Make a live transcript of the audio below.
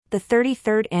The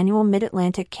 33rd Annual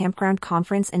Mid-Atlantic Campground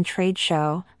Conference and Trade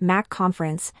Show, MAC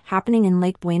Conference, happening in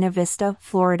Lake Buena Vista,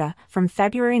 Florida, from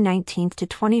February 19 to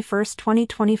 21,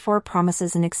 2024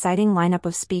 promises an exciting lineup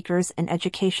of speakers and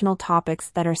educational topics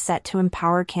that are set to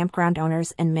empower campground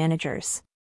owners and managers.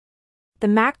 The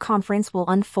MAC Conference will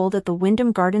unfold at the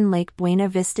Wyndham Garden Lake Buena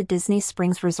Vista Disney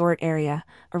Springs Resort area,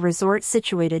 a resort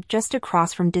situated just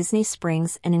across from Disney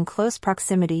Springs and in close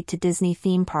proximity to Disney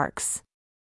theme parks.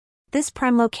 This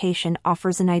prime location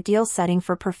offers an ideal setting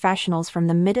for professionals from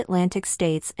the Mid-Atlantic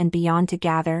states and beyond to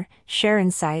gather, share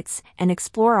insights, and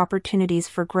explore opportunities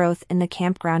for growth in the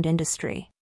campground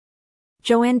industry.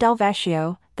 Joanne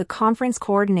Delvecchio, the conference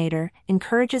coordinator,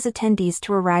 encourages attendees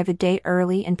to arrive a day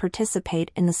early and participate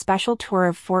in the special tour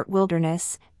of Fort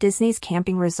Wilderness, Disney's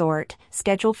camping resort,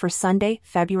 scheduled for Sunday,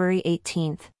 February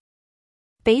 18th.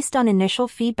 Based on initial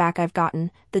feedback I've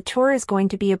gotten, the tour is going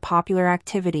to be a popular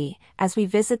activity, as we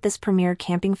visit this premier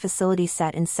camping facility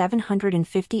set in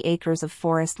 750 acres of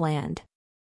forest land.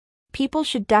 People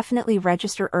should definitely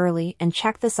register early and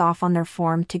check this off on their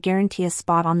form to guarantee a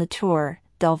spot on the tour,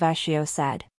 Delvecchio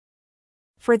said.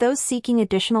 For those seeking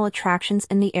additional attractions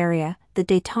in the area, the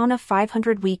Daytona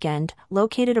 500 weekend,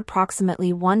 located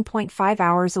approximately 1.5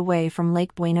 hours away from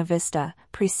Lake Buena Vista,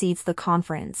 precedes the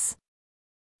conference.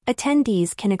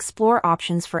 Attendees can explore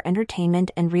options for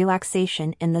entertainment and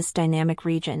relaxation in this dynamic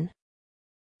region.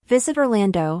 Visit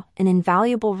Orlando, an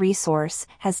invaluable resource,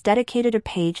 has dedicated a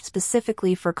page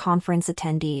specifically for conference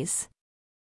attendees.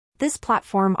 This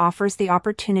platform offers the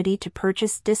opportunity to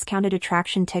purchase discounted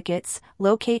attraction tickets,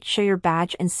 locate, show your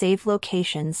badge and save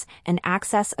locations, and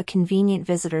access a convenient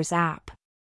visitor's app.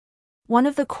 One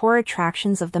of the core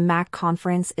attractions of the MAC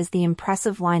conference is the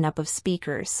impressive lineup of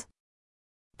speakers.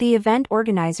 The event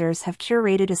organizers have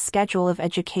curated a schedule of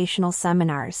educational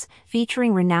seminars,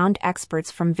 featuring renowned experts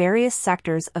from various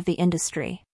sectors of the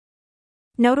industry.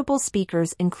 Notable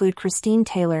speakers include Christine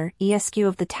Taylor, ESQ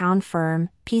of the Town Firm,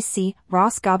 PC,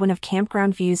 Ross Godwin of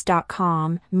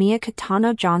CampgroundViews.com, Mia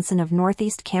Catano Johnson of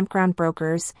Northeast Campground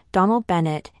Brokers, Donald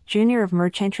Bennett, Jr. of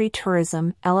Merchantry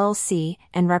Tourism, LLC,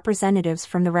 and representatives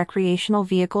from the Recreational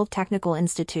Vehicle Technical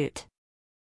Institute.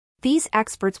 These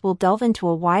experts will delve into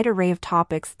a wide array of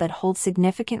topics that hold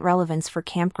significant relevance for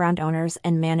campground owners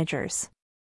and managers.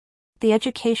 The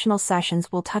educational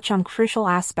sessions will touch on crucial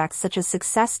aspects such as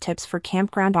success tips for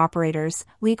campground operators,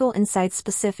 legal insights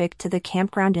specific to the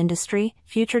campground industry,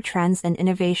 future trends and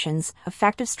innovations,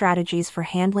 effective strategies for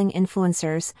handling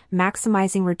influencers,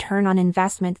 maximizing return on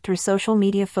investment through social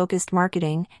media-focused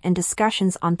marketing, and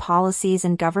discussions on policies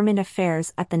and government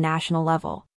affairs at the national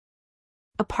level.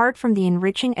 Apart from the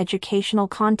enriching educational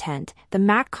content, the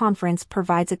MAC conference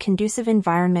provides a conducive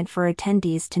environment for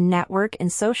attendees to network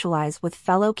and socialize with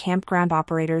fellow campground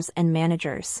operators and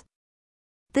managers.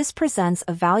 This presents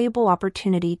a valuable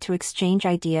opportunity to exchange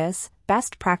ideas,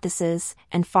 best practices,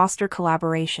 and foster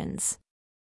collaborations.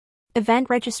 Event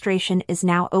registration is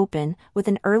now open, with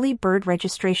an early bird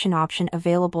registration option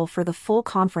available for the full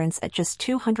conference at just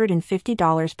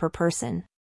 $250 per person.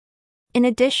 In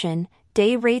addition,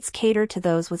 day rates cater to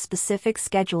those with specific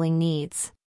scheduling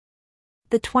needs.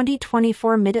 The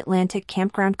 2024 Mid-Atlantic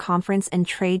Campground Conference and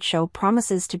Trade Show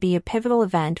promises to be a pivotal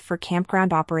event for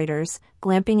campground operators,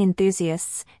 glamping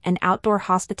enthusiasts, and outdoor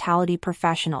hospitality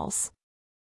professionals.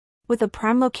 With a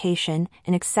prime location,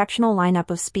 an exceptional lineup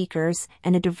of speakers,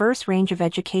 and a diverse range of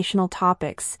educational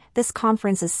topics, this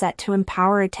conference is set to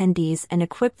empower attendees and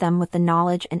equip them with the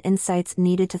knowledge and insights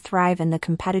needed to thrive in the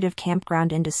competitive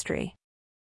campground industry.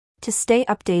 To stay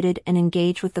updated and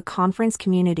engage with the conference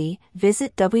community,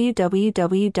 visit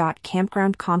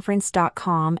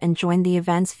www.campgroundconference.com and join the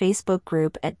event's Facebook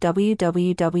group at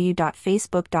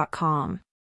www.facebook.com.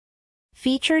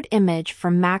 Featured image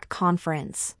from MAC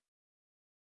Conference.